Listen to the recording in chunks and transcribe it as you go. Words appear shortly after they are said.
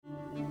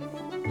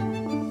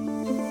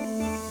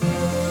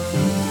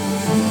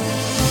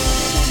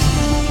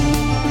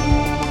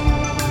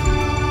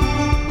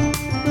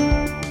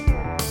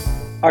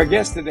Our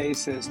guest today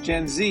says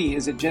Gen Z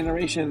is a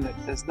generation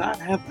that does not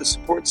have the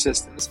support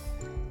systems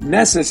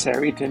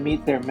necessary to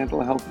meet their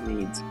mental health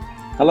needs.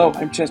 Hello,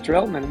 I'm Chester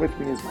Elton, and with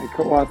me is my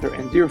co-author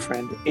and dear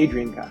friend,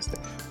 Adrian Gostick.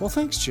 Well,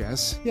 thanks,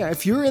 Jess. Yeah,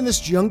 if you're in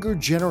this younger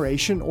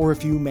generation, or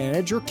if you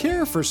manage or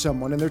care for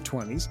someone in their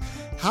 20s,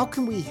 how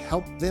can we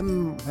help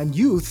them and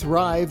you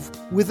thrive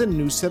with a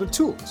new set of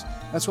tools?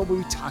 That's what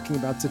we'll be talking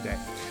about today.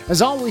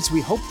 As always,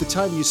 we hope the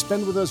time you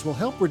spend with us will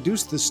help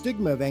reduce the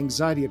stigma of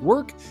anxiety at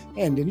work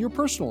and in your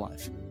personal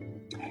life.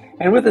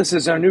 And with us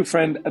is our new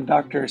friend,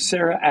 Dr.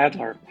 Sarah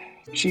Adler.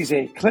 She's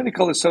a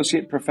clinical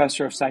associate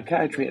professor of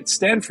psychiatry at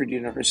Stanford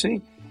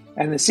University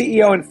and the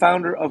CEO and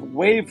founder of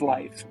Wave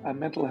Life, a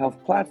mental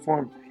health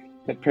platform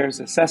that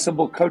pairs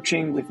accessible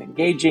coaching with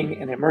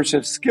engaging and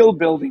immersive skill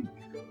building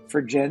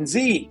for Gen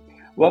Z.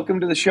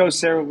 Welcome to the show,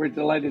 Sarah. We're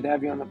delighted to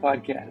have you on the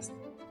podcast.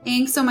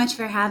 Thanks so much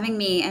for having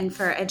me and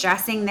for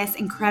addressing this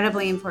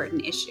incredibly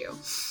important issue.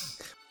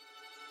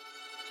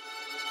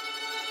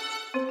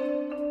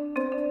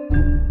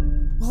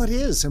 Well, it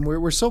is, and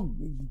we're so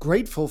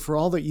grateful for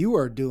all that you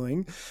are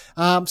doing.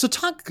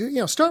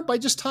 Start by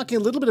just talking a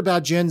little bit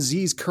about Gen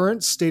Z's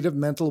current state of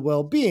mental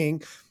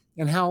well-being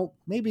and how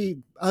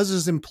maybe us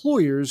as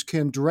employers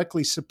can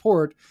directly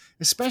support,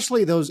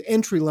 especially those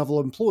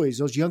entry-level employees,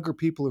 those younger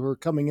people who are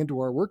coming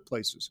into our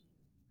workplaces.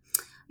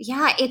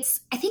 Yeah,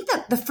 I think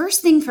that the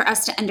first thing for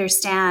us to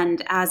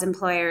understand as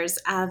employers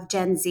of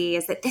Gen Z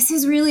is that this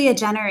is really a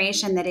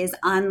generation that is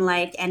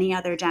unlike any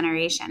other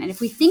generation. And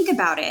if we think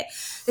about it,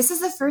 this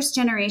is the first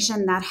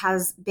generation that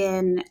has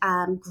been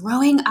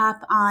growing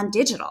up on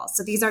digital.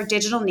 So these are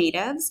digital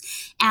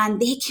natives,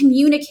 and they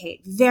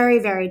communicate very,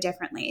 very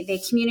differently. They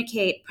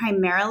communicate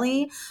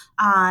primarily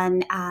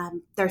on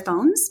their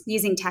phones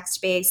using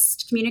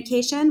text-based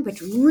communication,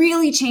 which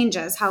really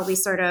changes how we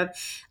sort of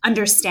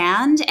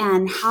understand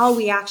and how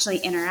we actually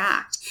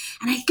interact.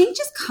 And I think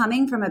just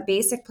coming from a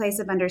basic place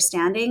of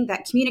understanding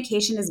that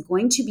communication is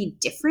going to be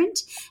different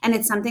and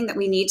it's something that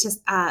we need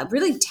to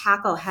really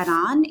tackle head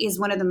on is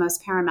one of the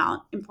most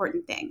paramount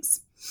important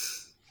things.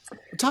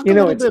 Talk a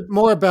little bit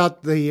more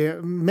about the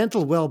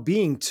mental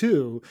well-being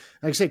too.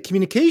 Like I said,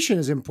 communication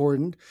is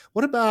important.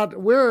 What about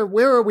where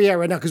are we at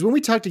right now? Because when we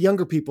talk to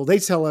younger people, they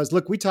tell us,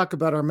 look, we talk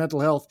about our mental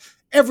health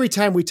every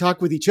time we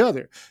talk with each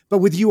other. But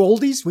with you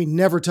oldies, we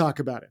never talk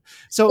about it.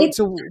 So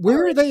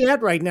where are they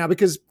at right now?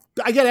 Because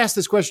I get asked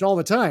this question all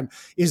the time.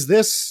 Is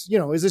this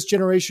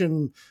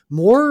generation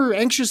more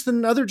anxious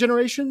than other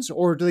generations,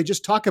 or do they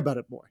just talk about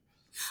it more?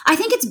 I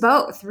think it's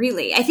both,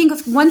 really. I think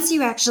once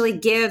you actually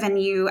give and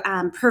you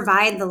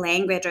provide the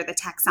language or the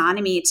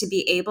taxonomy to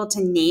be able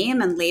to name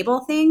and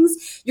label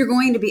things, you're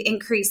going to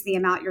increase the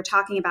amount you're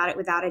talking about it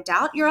without a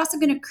doubt. You're also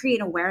going to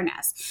create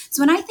awareness.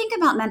 So when I think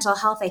about mental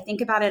health, I think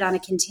about it on a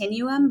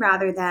continuum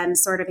rather than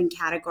sort of in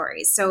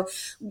categories. So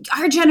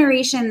our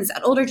generations,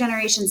 older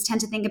generations, tend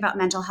to think about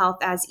mental health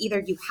as either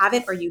you have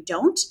it or you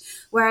don't,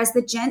 whereas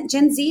the Gen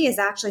Z is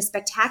actually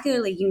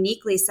spectacularly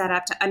uniquely set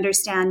up to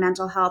understand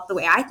mental health the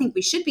way I think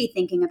we should be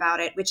thinking about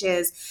it, which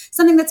is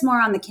something that's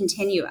more on the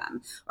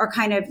continuum, or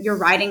kind of you're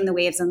riding the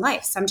waves in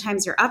life.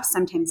 Sometimes you're up,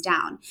 sometimes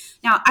down.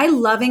 Now, I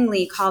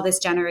lovingly call this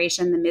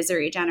generation the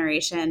misery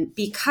generation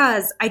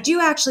because I do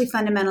actually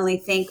fundamentally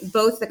think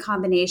both the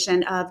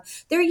combination of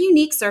their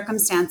unique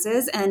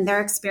circumstances and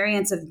their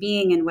experience of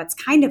being in what's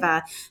kind of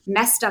a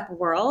messed up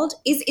world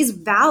is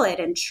valid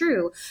and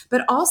true,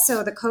 but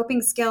also the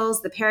coping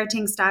skills, the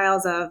parenting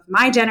styles of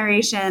my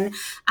generation,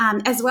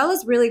 as well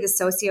as really the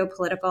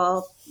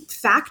socio-political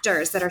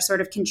factors that are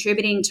sort of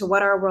contributing to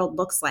what our world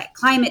looks like.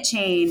 Climate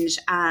change,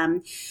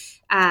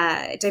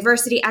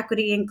 diversity,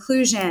 equity,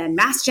 inclusion,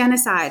 mass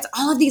genocides,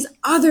 all of these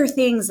other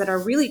things that are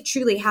really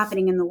truly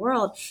happening in the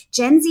world.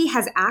 Gen Z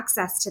has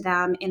access to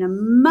them in a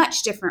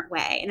much different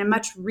way, in a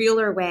much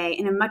realer way,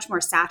 in a much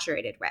more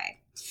saturated way.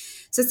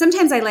 So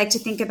sometimes I like to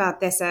think about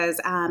this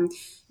as,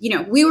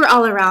 we were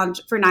all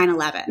around for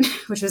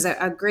 9/11, which was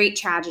a great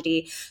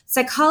tragedy.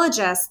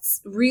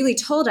 Psychologists really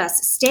told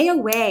us, stay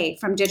away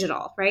from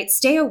digital, right?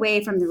 Stay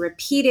away from the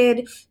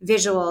repeated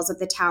visuals of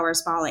the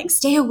towers falling.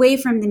 Stay away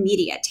from the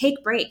media.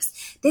 Take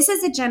breaks. This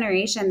is a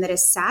generation that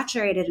is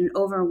saturated and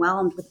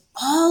overwhelmed with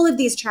all of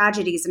these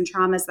tragedies and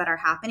traumas that are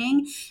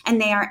happening, and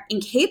they are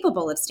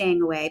incapable of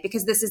staying away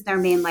because this is their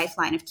main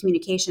lifeline of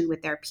communication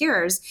with their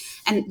peers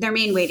and their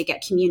main way to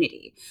get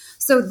community.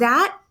 So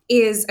that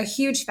is a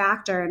huge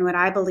factor in what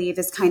I believe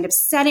is kind of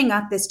setting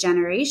up this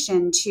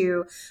generation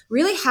to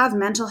really have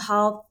mental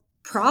health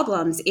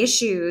problems,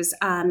 issues,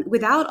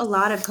 without a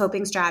lot of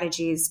coping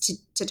strategies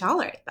to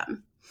tolerate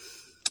them.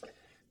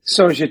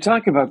 So as you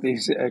talk about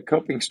these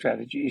coping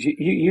strategies,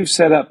 you've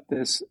set up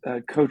this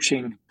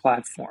coaching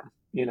platform.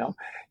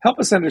 Help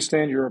us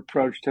understand your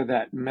approach to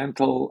that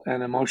mental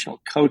and emotional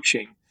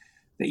coaching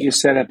that you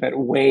set up at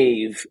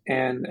Wave,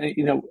 and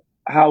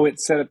how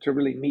it's set up to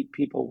really meet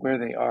people where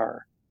they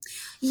are.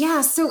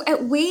 Yeah, so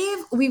at Wave,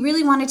 we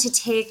really wanted to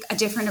take a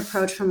different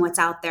approach from what's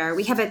out there.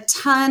 We have a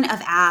ton of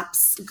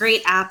apps,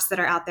 great apps that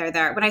are out there.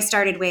 When I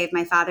started Wave,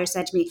 my father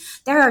said to me,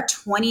 there are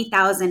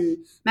 20,000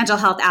 mental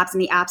health apps in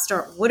the App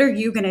Store. What are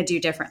you going to do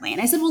differently? And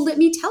I said, well, let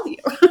me tell you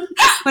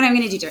what I'm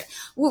going to do different.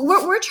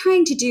 What we're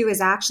trying to do is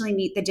actually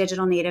meet the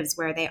digital natives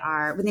where they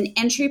are, with an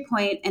entry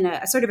point and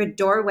a sort of a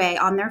doorway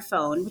on their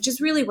phone, which is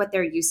really what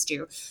they're used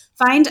to.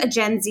 Find a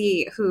Gen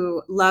Z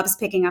who loves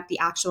picking up the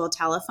actual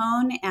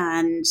telephone,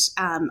 and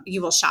you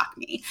will shock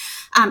me.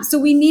 So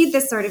we need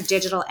this sort of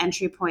digital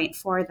entry point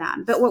for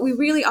them. But what we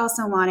really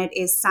also wanted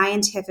is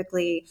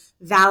scientifically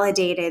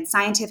validated,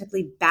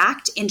 scientifically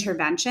backed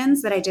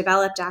interventions that I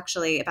developed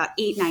actually about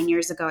 8-9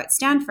 years ago at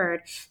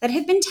Stanford that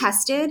have been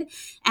tested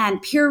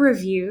and peer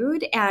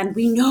reviewed. And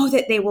we know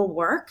that they will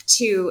work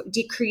to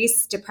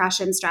decrease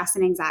depression, stress,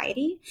 and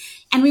anxiety.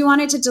 And we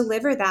wanted to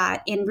deliver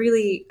that in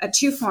really a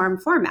two-form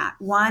format.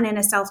 One, in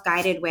a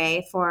self-guided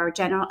way for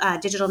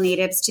digital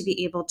natives to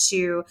be able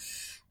to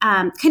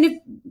kind of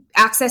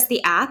access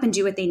the app and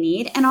do what they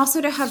need, and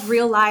also to have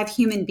real live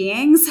human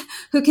beings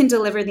who can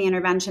deliver the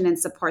intervention and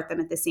support them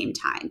at the same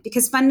time.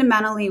 Because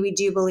fundamentally, we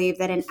do believe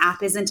that an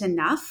app isn't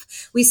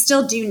enough. We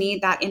still do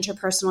need that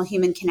interpersonal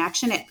human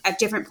connection at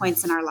different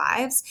points in our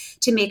lives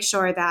to make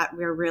sure that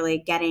we're really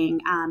getting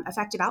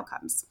effective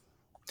outcomes.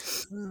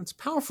 It's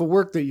powerful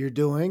work that you're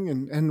doing,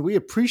 and we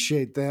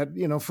appreciate that,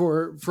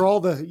 for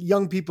all the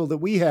young people that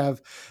we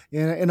have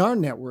in our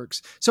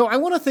networks. So I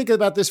want to think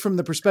about this from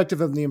the perspective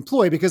of the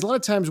employee, because a lot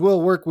of times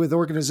we'll work with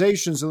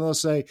organizations and they'll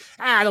say,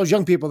 those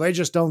young people, they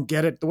just don't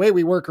get it the way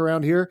we work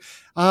around here.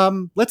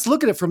 Let's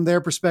look at it from their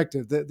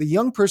perspective. The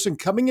young person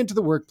coming into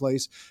the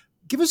workplace,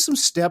 give us some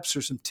steps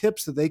or some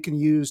tips that they can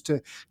use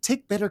to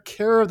take better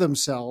care of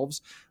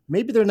themselves.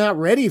 Maybe they're not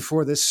ready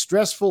for this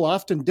stressful,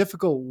 often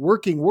difficult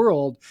working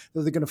world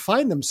that they're going to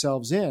find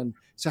themselves in.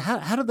 So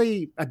how do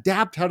they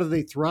adapt? How do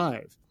they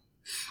thrive?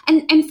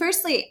 And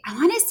firstly, I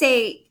want to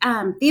say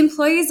the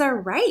employees are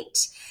right.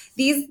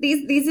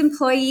 These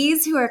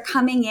employees who are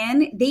coming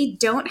in, they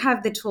don't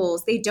have the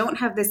tools, they don't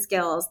have the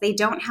skills, they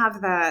don't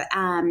have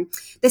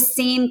the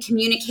same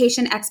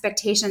communication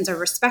expectations or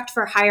respect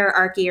for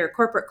hierarchy or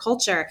corporate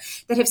culture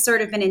that have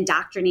sort of been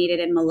indoctrinated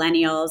in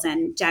millennials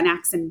and Gen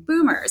X and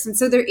boomers. And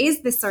so there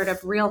is this sort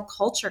of real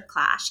culture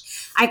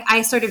clash.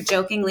 I sort of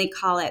jokingly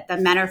call it the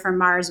men are from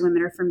Mars,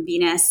 women are from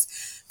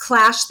Venus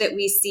clash that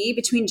we see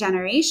between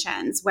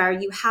generations, where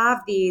you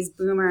have these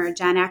boomer,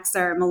 Gen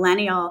Xer,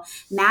 millennial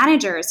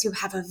managers who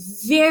have a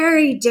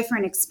very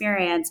different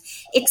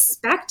experience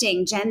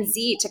expecting Gen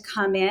Z to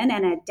come in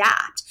and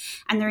adapt.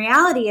 And the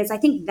reality is, I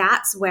think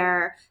that's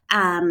where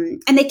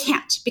and they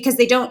can't, because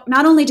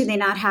not only do they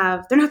not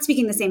have, they're not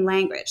speaking the same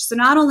language. So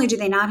not only do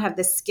they not have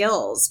the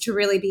skills to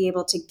really be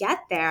able to get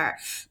there,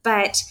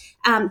 but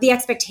the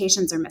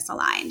expectations are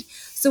misaligned.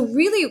 So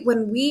really,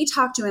 when we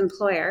talk to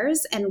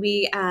employers and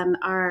we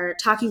are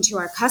talking to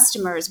our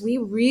customers, we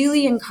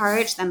really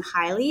encourage them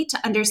highly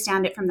to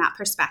understand it from that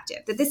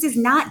perspective, that this is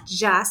not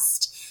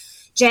just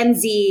Gen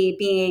Z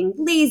being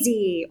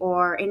lazy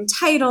or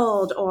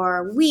entitled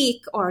or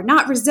weak or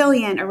not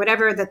resilient or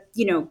whatever the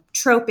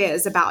trope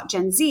is about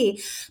Gen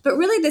Z, but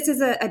really this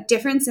is a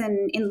difference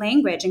in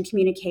language and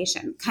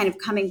communication, kind of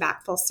coming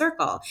back full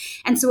circle.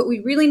 And so what we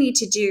really need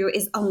to do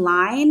is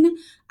align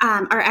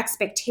our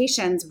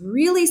expectations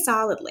really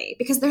solidly,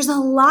 because there's a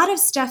lot of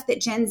stuff that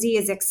Gen Z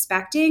is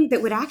expecting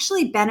that would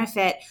actually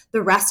benefit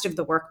the rest of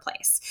the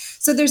workplace.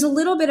 So there's a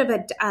little bit of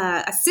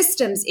a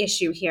systems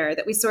issue here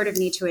that we sort of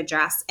need to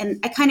address. And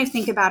I kind of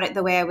think about it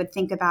the way I would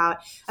think about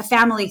a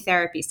family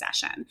therapy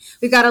session.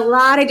 We've got a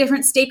lot of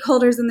different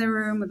stakeholders in the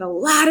room with a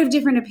lot of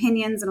different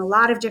opinions and a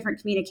lot of different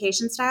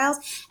communication styles.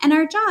 And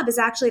our job is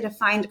actually to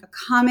find a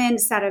common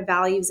set of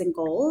values and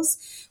goals,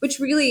 which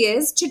really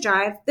is to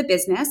drive the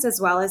business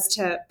as well as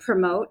to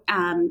promote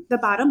the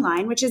bottom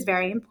line, which is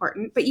very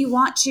important. But you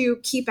want to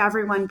keep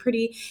everyone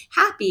pretty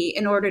happy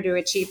in order to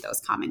achieve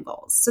those common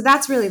goals. So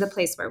that's really the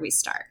place where we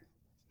start.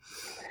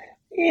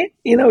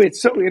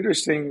 It's so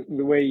interesting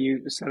the way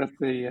you set up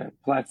the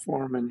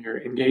platform and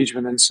your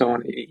engagement and so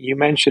on. You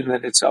mentioned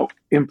that it's so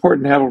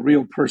important to have a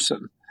real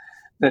person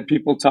that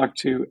people talk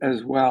to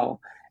as well.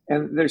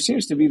 And there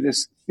seems to be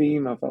this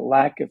theme of a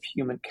lack of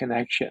human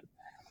connection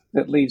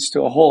that leads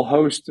to a whole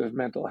host of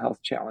mental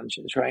health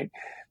challenges, right?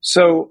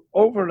 So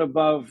over and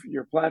above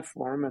your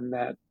platform and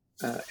that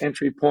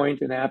entry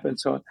point and app and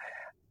so on,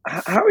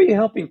 how are you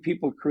helping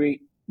people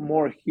create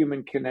more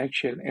human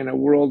connection in a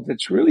world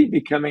that's really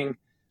becoming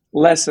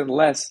less and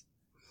less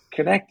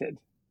connected?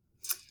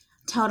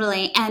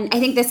 Totally. And I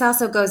think this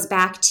also goes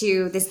back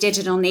to this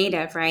digital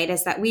native, right?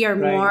 Is that we are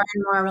more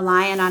and more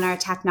reliant on our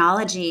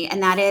technology,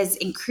 and that is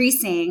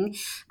increasing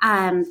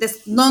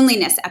this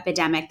loneliness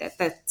epidemic that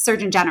the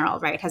Surgeon General,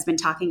 right, has been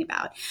talking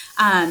about.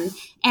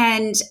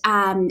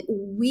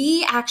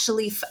 We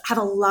actually have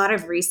a lot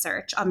of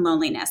research on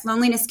loneliness.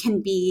 Loneliness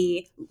can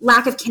be,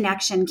 lack of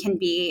connection can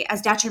be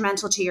as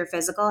detrimental to your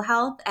physical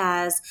health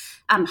as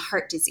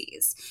heart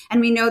disease.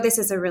 And we know this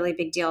is a really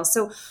big deal.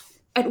 So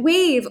at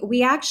Wave,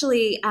 we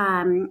actually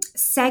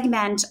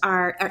segment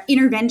our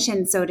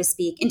intervention, so to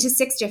speak, into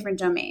 6 different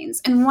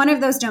domains. And one of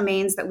those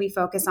domains that we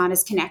focus on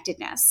is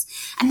connectedness.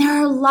 And there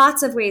are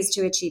lots of ways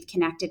to achieve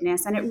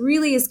connectedness. And it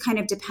really is kind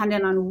of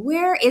dependent on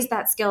where is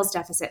that skills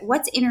deficit?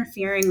 What's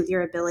interfering with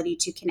your ability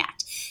to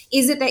connect?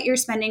 Is it that you're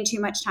spending too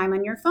much time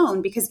on your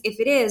phone? Because if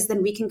it is,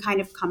 then we can kind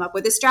of come up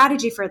with a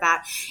strategy for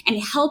that and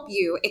help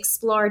you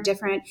explore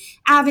different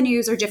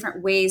avenues or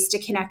different ways to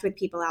connect with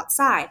people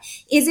outside.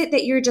 Is it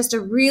that you're just a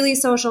really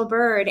social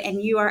bird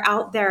and you are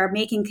out there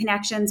making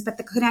connections, but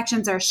the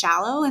connections are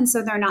shallow and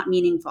so they're not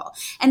meaningful?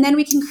 And then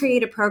we can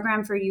create a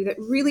program for you that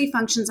really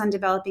functions on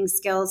developing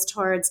skills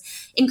towards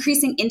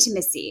increasing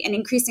intimacy and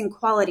increasing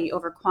quality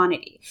over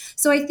quantity.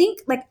 So I think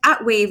like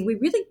at Wave, we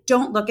really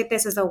don't look at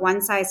this as a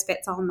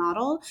one-size-fits-all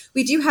model.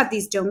 We do have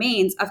these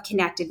domains of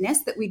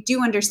connectedness that we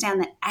do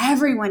understand that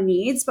everyone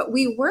needs, but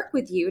we work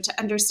with you to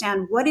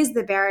understand what is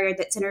the barrier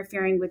that's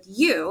interfering with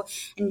you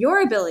and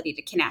your ability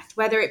to connect,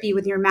 whether it be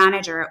with your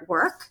manager at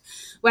work,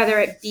 whether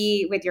it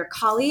be with your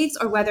colleagues,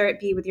 or whether it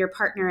be with your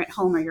partner at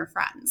home or your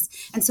friends.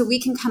 And so we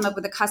can come up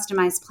with a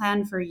customized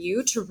plan for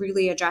you to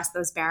really address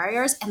those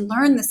barriers and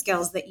learn the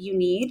skills that you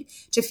need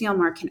to feel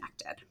more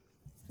connected.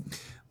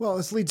 Well,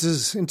 this leads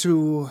us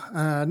into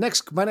my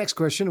next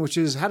question, which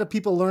is, how do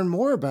people learn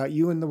more about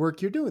you and the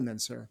work you're doing then,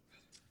 Sarah?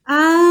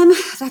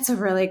 That's a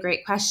really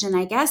great question,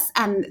 I guess.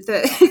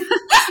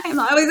 I'm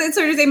always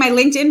sort of say my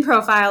LinkedIn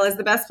profile is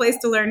the best place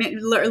to learn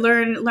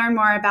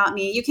more about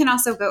me. You can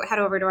also head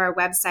over to our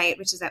website,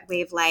 which is at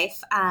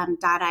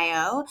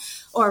wavelife.io,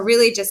 or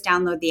really just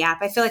download the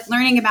app. I feel like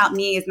learning about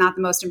me is not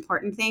the most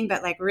important thing,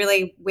 but like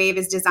really Wave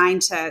is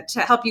designed to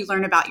help you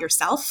learn about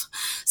yourself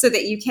so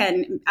that you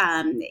can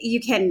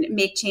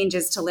make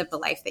changes to live the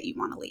life that you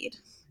want to lead.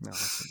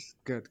 Awesome.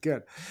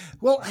 Good.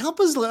 Well, help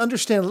us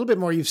understand a little bit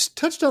more. You've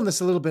touched on this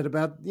a little bit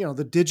about,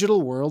 the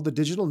digital world, the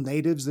digital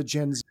natives, the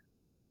Gen Z.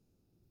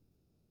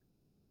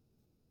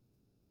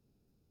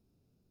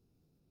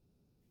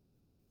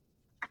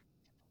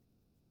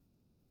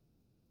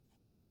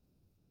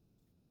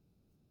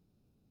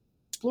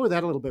 Explore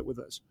that a little bit with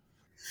us.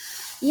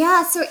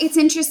 Yeah, so it's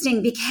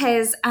interesting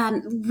because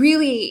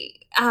really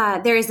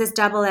there is this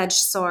double-edged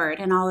sword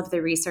in all of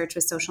the research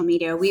with social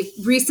media. We've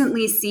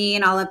recently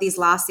seen all of these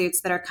lawsuits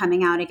that are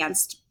coming out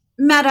against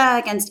Meta,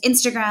 against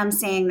Instagram,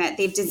 saying that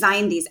they've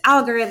designed these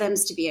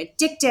algorithms to be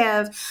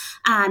addictive,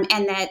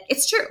 and that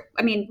it's true.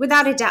 I mean,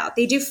 without a doubt,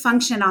 they do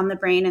function on the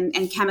brain and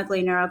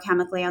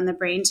neurochemically on the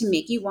brain to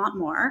make you want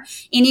more.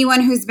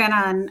 Anyone who's been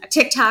on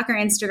TikTok or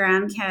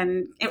Instagram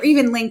or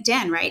even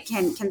LinkedIn, right,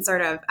 can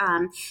sort of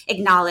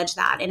acknowledge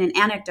that in an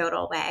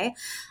anecdotal way.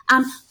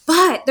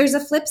 But there's a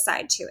flip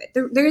side to it.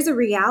 There's a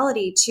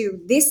reality to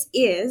this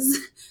is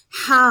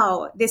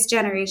how this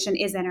generation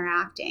is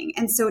interacting.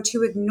 And so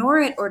to ignore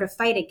it or to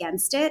fight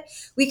against it,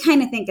 we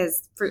kind of think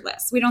is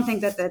fruitless. We don't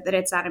think that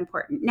it's that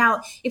important.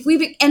 Now, if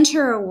we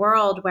enter a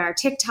world where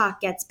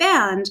TikTok gets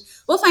banned,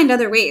 we'll find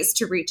other ways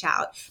to reach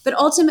out. But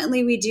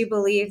ultimately, we do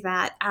believe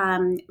that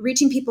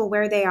reaching people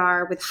where they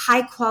are with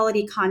high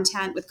quality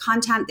content, with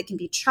content that can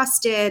be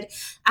trusted,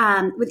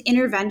 with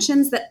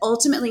interventions that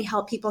ultimately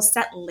help people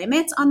set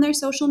limits on their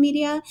social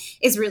media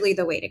is really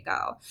the way to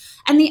go.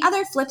 And the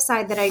other flip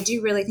side that I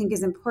do really think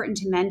is important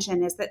to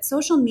mention is that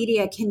social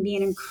media can be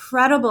an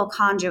incredible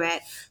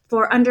conduit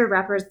for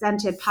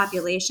underrepresented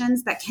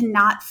populations that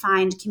cannot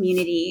find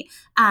community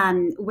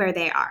where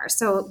they are.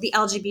 So the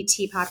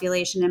LGBT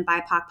population and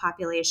BIPOC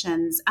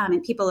populations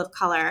and people of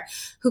color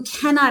who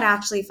cannot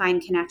actually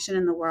find connection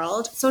in the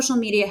world. Social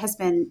media has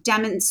been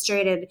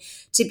demonstrated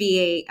to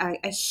be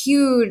a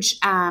huge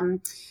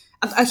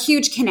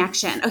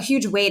connection, a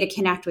huge way to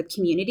connect with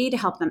community to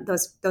help them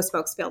those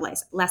folks feel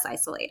less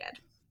isolated.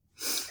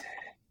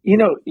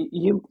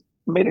 You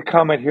made a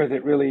comment here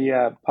that really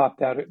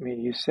popped out at me.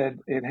 You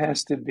said it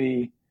has to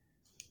be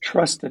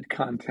trusted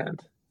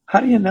content. How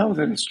do you know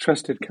that it's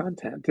trusted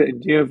content? Do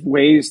you have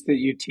ways that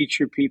you teach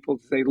your people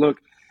to say, look,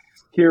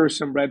 here are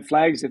some red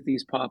flags if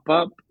these pop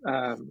up,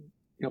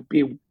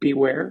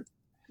 beware?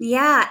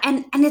 Yeah.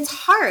 And it's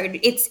hard.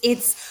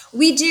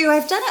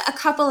 I've done a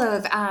couple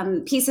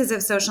of pieces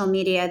of social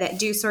media that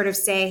do sort of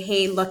say,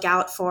 hey, look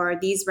out for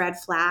these red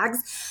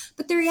flags.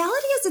 But the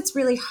reality is it's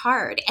really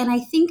hard. And I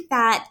think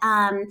that,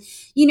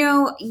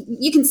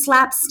 you can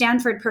slap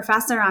Stanford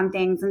professor on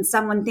things and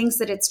someone thinks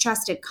that it's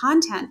trusted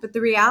content. But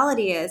the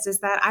reality is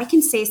that I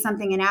can say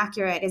something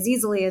inaccurate as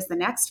easily as the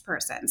next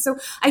person. So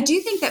I do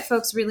think that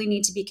folks really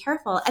need to be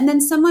careful. And then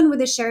someone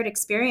with a shared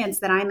experience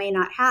that I may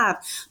not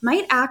have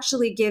might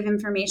actually give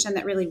information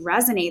that really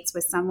resonates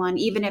with someone,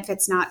 even if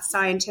it's not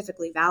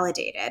scientifically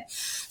validated.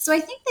 So I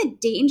think the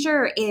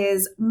danger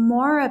is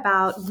more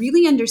about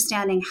really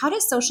understanding, how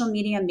does social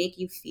media make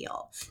you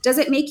feel? Does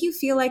it make you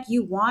feel like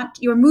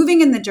you're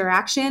moving in the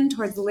direction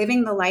towards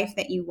living the life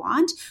that you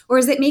want? Or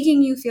is it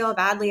making you feel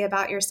badly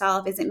about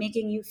yourself? Is it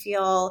making you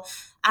feel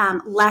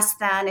less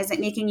than? Is it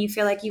making you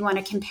feel like you want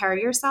to compare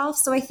yourself?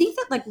 So I think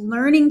that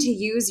learning to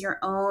use your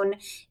own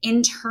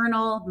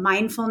internal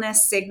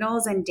mindfulness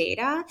signals and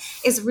data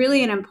is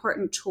really an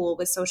important tool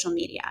with social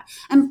media.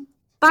 And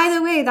By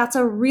the way, that's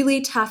a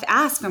really tough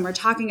ask when we're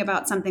talking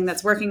about something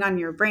that's working on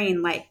your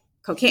brain like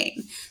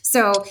cocaine.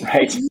 So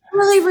right. It's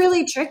really,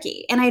 really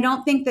tricky. And I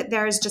don't think that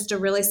there's just a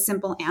really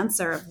simple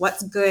answer of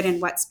what's good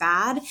and what's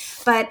bad,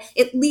 but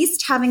at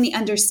least having the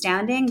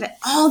understanding that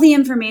all the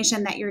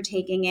information that you're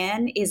taking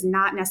in is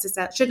not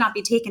necessary, should not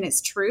be taken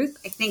as truth,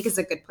 I think is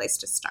a good place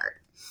to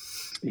start.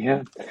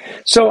 Yeah.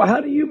 So how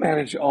do you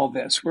manage all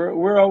this?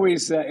 We're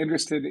always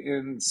interested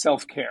in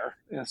self-care.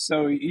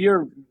 So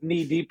you're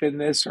knee deep in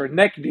this or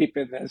neck deep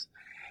in this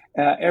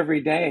every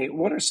day.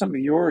 What are some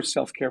of your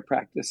self-care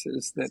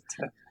practices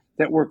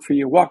that work for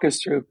you? Walk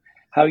us through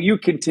how you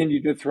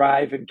continue to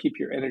thrive and keep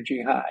your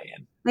energy high.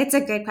 And it's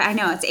a good, I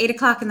know it's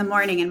 8:00 in the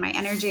morning and my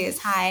energy is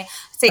high.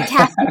 Say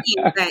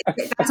caffeine, but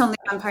that's only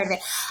one part of it.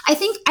 I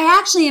think I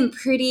actually am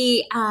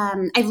pretty,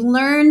 I've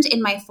learned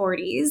in my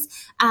 40s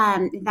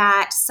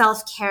that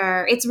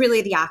self-care, it's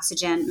really the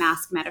oxygen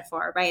mask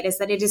metaphor, right? Is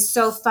that it is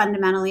so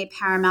fundamentally,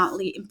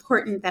 paramountly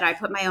important that I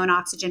put my own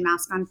oxygen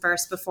mask on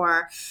first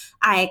before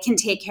I can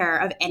take care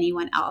of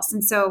anyone else.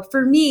 And so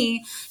for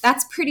me,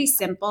 that's pretty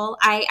simple.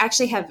 I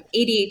actually have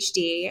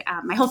ADHD.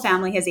 My whole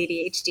family has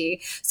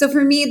ADHD. So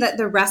for me,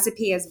 the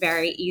recipe is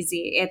very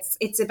easy.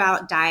 It's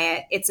about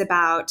diet. It's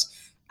about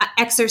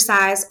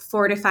exercise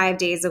 4 to 5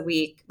 days a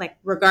week, like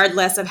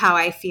regardless of how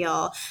I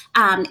feel.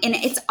 And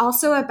it's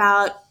also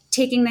about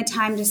taking the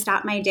time to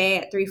stop my day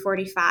at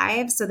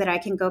 3:45 so that I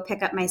can go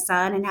pick up my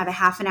son and have a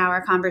half an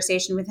hour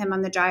conversation with him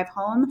on the drive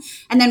home.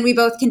 And then we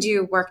both can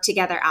do work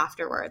together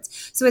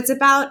afterwards. So it's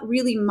about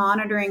really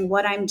monitoring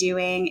what I'm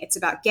doing. It's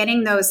about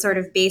getting those sort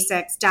of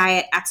basics,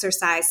 diet,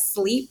 exercise,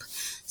 sleep.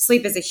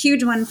 Sleep is a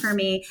huge one for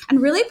me,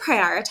 and really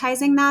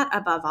prioritizing that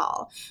above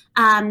all.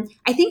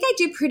 I think I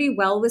do pretty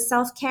well with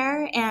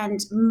self-care, and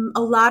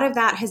a lot of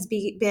that has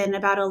been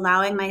about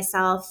allowing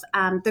myself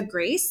the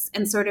grace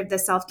and sort of the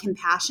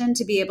self-compassion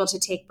to be able to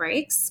take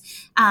breaks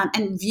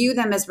and view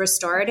them as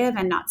restorative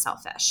and not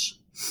selfish.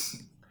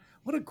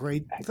 What a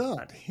great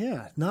thought.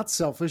 Yeah. Not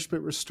selfish, but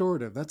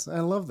restorative.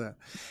 I love that.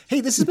 Hey,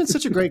 this has been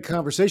such a great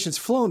conversation.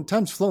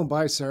 Time's flown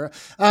by, Sarah.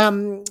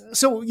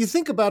 So you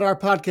think about our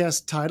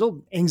podcast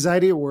title,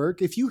 Anxiety at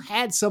Work. If you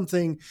had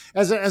something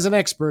as an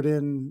expert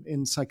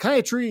in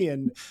psychiatry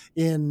and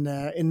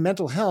in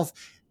mental health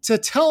to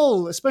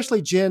tell,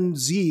 especially Gen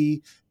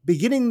Z,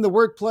 beginning the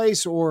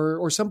workplace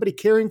or somebody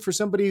caring for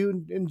somebody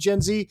in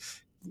Gen Z,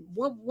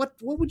 what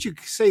would you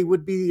say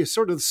would be a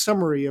sort of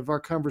summary of our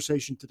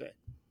conversation today?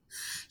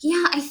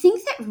 Yeah, I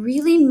think that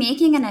really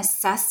making an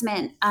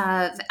assessment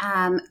of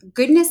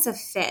goodness of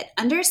fit,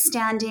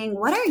 understanding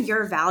what are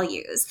your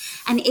values,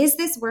 and is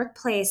this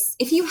workplace,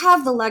 if you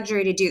have the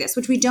luxury to do this,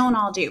 which we don't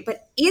all do,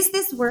 but is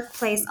this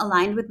workplace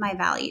aligned with my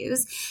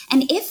values?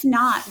 And if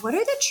not, what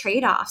are the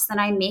trade-offs that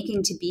I'm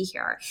making to be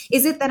here?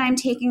 Is it that I'm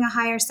taking a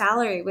higher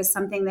salary with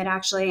something that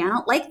actually I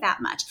don't like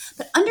that much?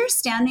 But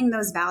understanding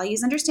those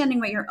values, understanding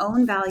what your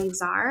own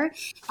values are,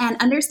 and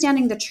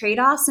understanding the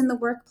trade-offs in the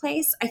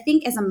workplace, I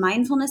think as a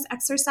mindfulness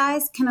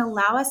exercise can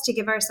allow us to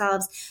give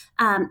ourselves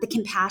the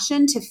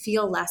compassion to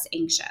feel less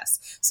anxious.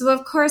 So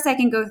of course I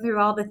can go through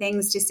all the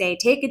things to say,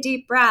 take a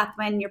deep breath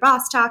when your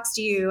boss talks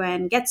to you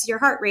and gets your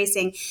heart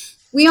racing.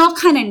 We all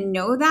kind of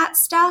know that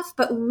stuff,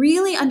 but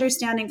really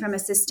understanding from a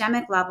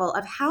systemic level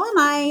of how am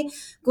I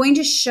going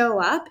to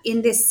show up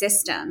in this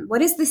system?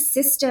 What is the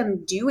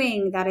system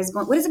doing what is it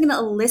going to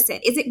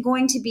elicit? Is it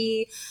going to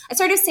be, I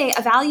sort of say,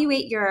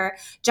 evaluate your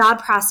job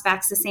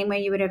prospects the same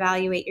way you would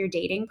evaluate your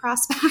dating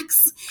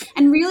prospects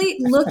and really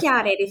look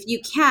at it, if you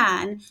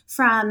can,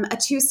 from a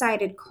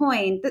two-sided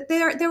coin, that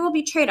there will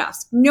be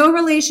trade-offs. No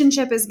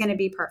relationship is going to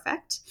be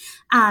perfect.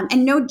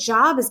 And no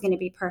job is going to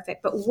be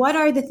perfect, but what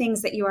are the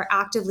things that you are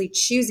actively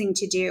choosing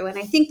to do? And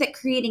I think that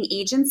creating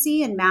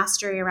agency and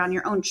mastery around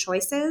your own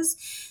choices,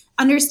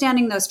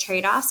 understanding those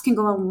trade-offs can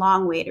go a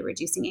long way to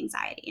reducing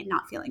anxiety and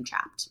not feeling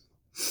trapped.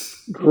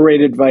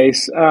 Great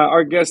advice.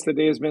 Our guest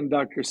today has been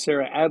Dr.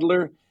 Sarah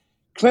Adler,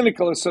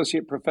 Clinical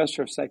Associate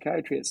Professor of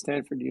Psychiatry at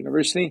Stanford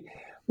University.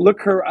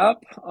 Look her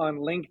up on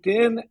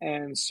LinkedIn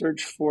and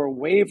search for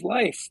Wave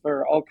Life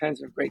for all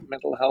kinds of great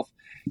mental health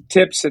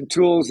tips and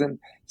tools. And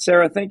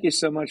Sarah, thank you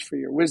so much for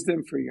your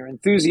wisdom, for your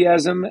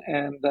enthusiasm,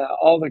 and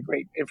all the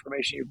great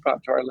information you've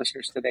brought to our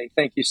listeners today.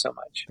 Thank you so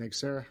much.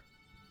 Thanks, Sarah.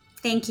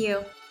 Thank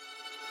you.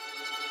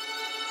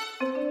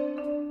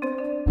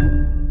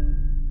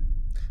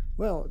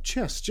 Well,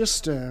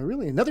 just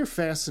really another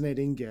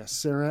fascinating guest,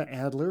 Sarah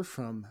Adler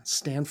from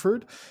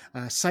Stanford,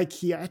 a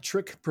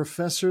psychiatric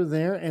professor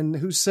there, and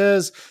who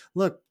says,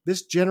 look,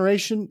 this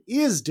generation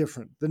is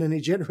different than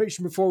any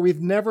generation before. We've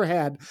never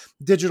had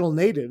digital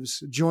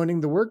natives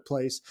joining the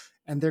workplace,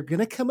 and they're going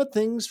to come at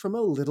things from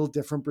a little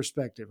different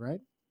perspective,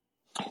 right?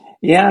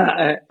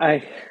 Yeah,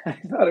 I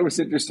thought it was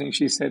interesting.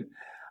 She said,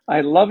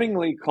 I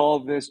lovingly call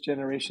this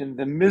generation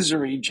the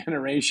misery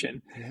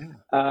generation.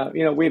 Yeah.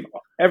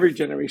 Every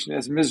generation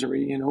has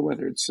misery,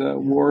 whether it's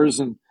wars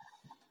and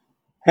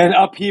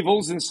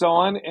upheavals and so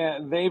on.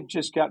 And they've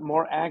just got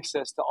more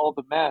access to all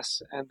the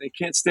mess and they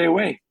can't stay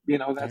away.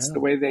 That's the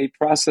way they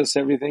process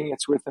everything.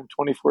 It's with them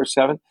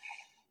 24/7.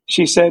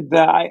 She said,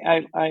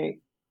 I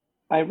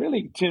I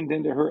really tuned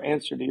into her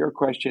answer to your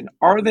question.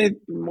 Are they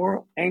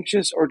more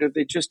anxious or do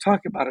they just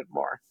talk about it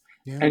more?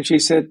 Yeah. And she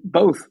said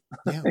both.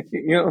 Yeah.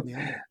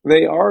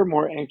 They are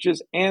more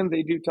anxious and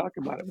they do talk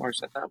about it more.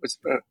 So that was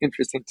an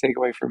interesting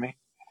takeaway for me.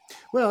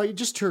 Well,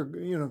 just her,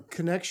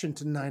 connection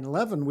to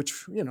 9/11,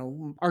 which,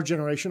 our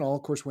generation all,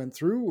 of course, went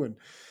through.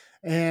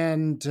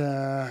 And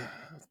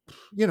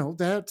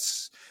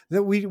that's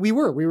that we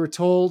were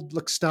told,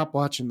 look, stop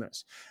watching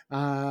this,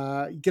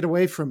 get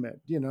away from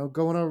it,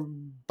 go on a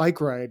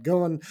bike ride,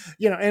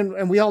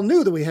 and we all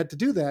knew that we had to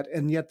do that.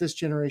 And yet this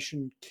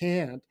generation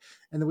can't.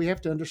 And that we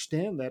have to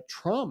understand that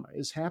trauma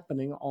is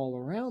happening all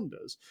around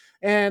us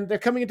and they're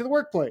coming into the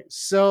workplace.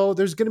 So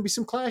there's going to be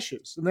some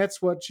clashes. And that's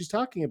what she's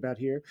talking about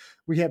here.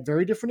 We have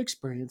very different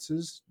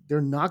experiences. They're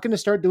not going to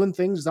start doing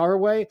things our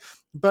way,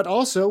 but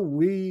also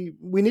we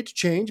need to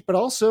change, but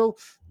also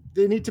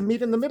they need to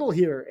meet in the middle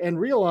here and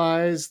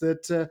realize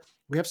that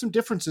we have some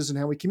differences in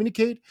how we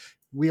communicate.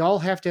 We all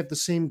have to have the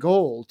same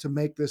goal to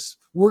make this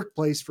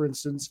workplace, for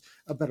instance,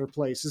 a better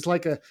place. It's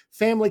like a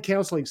family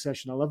counseling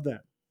session. I love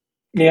that.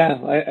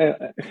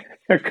 Yeah,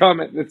 a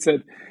comment that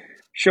said,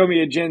 show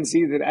me a Gen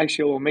Z that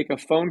actually will make a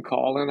phone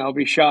call and I'll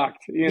be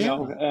shocked,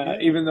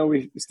 even though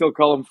we still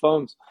call them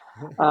phones.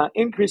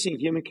 Increasing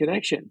human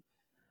connection,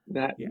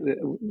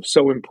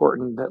 so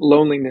important, that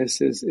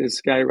loneliness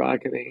is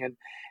skyrocketing.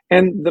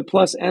 And the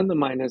plus and the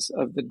minus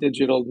of the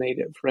digital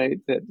native, right?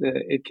 That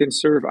it can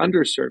serve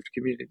underserved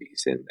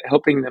communities and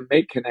helping them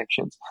make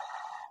connections.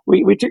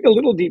 We took a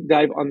little deep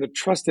dive on the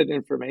trusted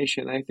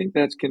information. I think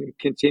that's going to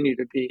continue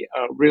to be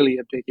really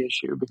a big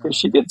issue because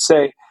she did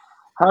say,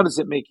 how does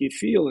it make you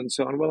feel and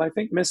so on? Well, I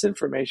think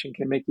misinformation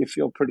can make you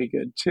feel pretty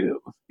good too,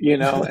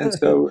 and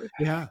so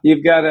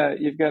you've got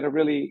to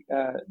really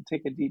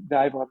take a deep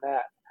dive on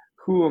that.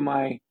 Who am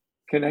I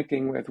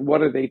connecting with?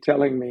 What are they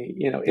telling me?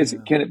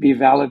 Can it be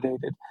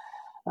validated?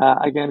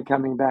 Again,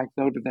 coming back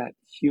though to that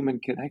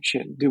human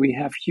connection. Do we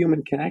have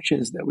human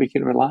connections that we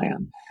can rely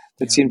on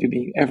that seem to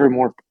be ever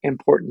more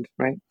important,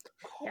 right?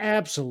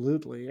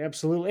 Absolutely.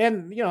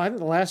 And, I think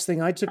the last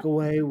thing I took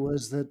away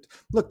was that,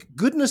 look,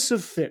 goodness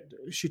of fit.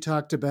 She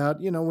talked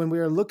about, when we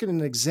are looking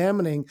and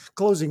examining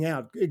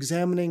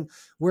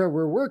where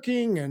we're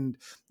working. And,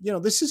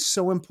 this is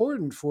so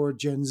important for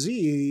Gen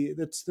Z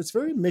that's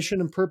very mission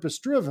and purpose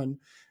driven.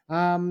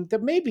 That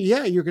maybe,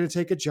 you're going to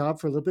take a job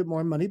for a little bit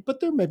more money,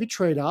 but there may be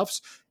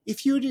trade-offs.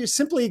 If you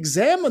simply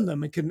examine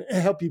them, it can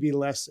help you be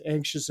less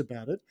anxious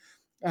about it.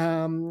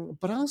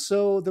 But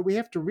also that we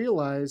have to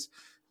realize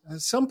at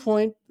some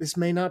point this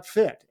may not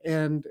fit,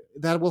 and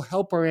that will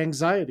help our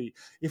anxiety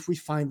if we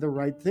find the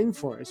right thing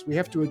for us. We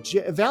have to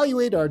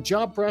evaluate our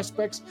job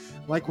prospects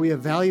like we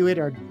evaluate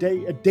our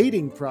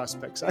dating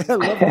prospects. I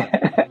love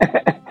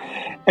that.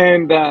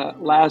 And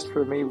last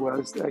for me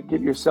was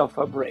give yourself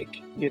a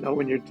break.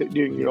 When you're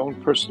doing your own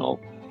personal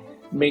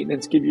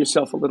maintenance, give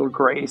yourself a little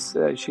grace.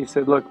 She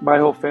said, look, my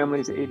whole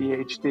family's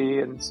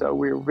ADHD, and so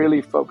we're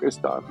really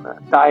focused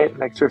on diet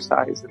and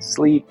exercise and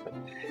sleep and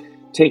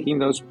taking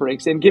those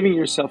breaks and giving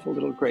yourself a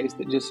little grace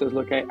that just says,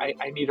 look, I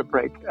need a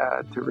break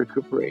to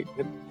recuperate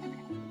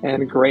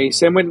and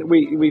grace. And when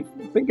we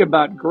think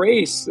about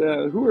grace,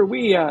 who are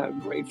we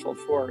grateful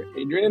for,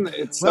 Adrian?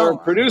 It's our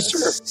producer.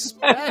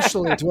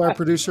 Especially to our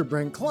producer,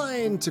 Brent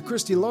Klein, to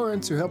Christy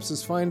Lawrence, who helps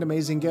us find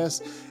amazing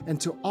guests,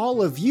 and to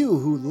all of you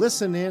who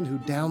listen in, who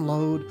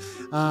download.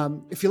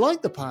 If you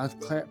like the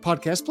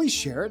podcast, please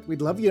share it.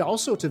 We'd love you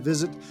also to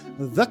visit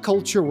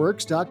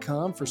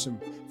thecultureworks.com for some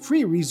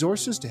free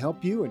resources to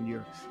help you and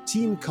your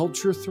team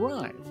culture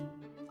thrive.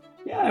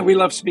 Yeah, we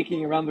love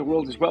speaking around the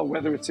world as well,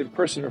 whether it's in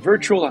person or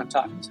virtual, on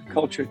topics of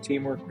culture,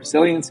 teamwork,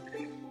 resilience.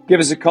 Give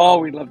us a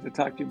call. We'd love to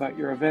talk to you about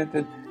your event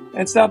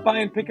and stop by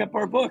and pick up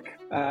our book,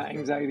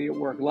 Anxiety at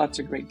Work. Lots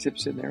of great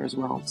tips in there as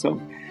well.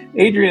 So,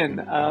 Adrian,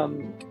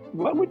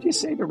 what would you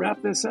say to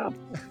wrap this up?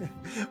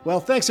 Well,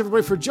 thanks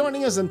everybody for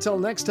joining us. Until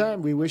next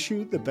time, we wish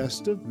you the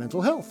best of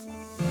mental health.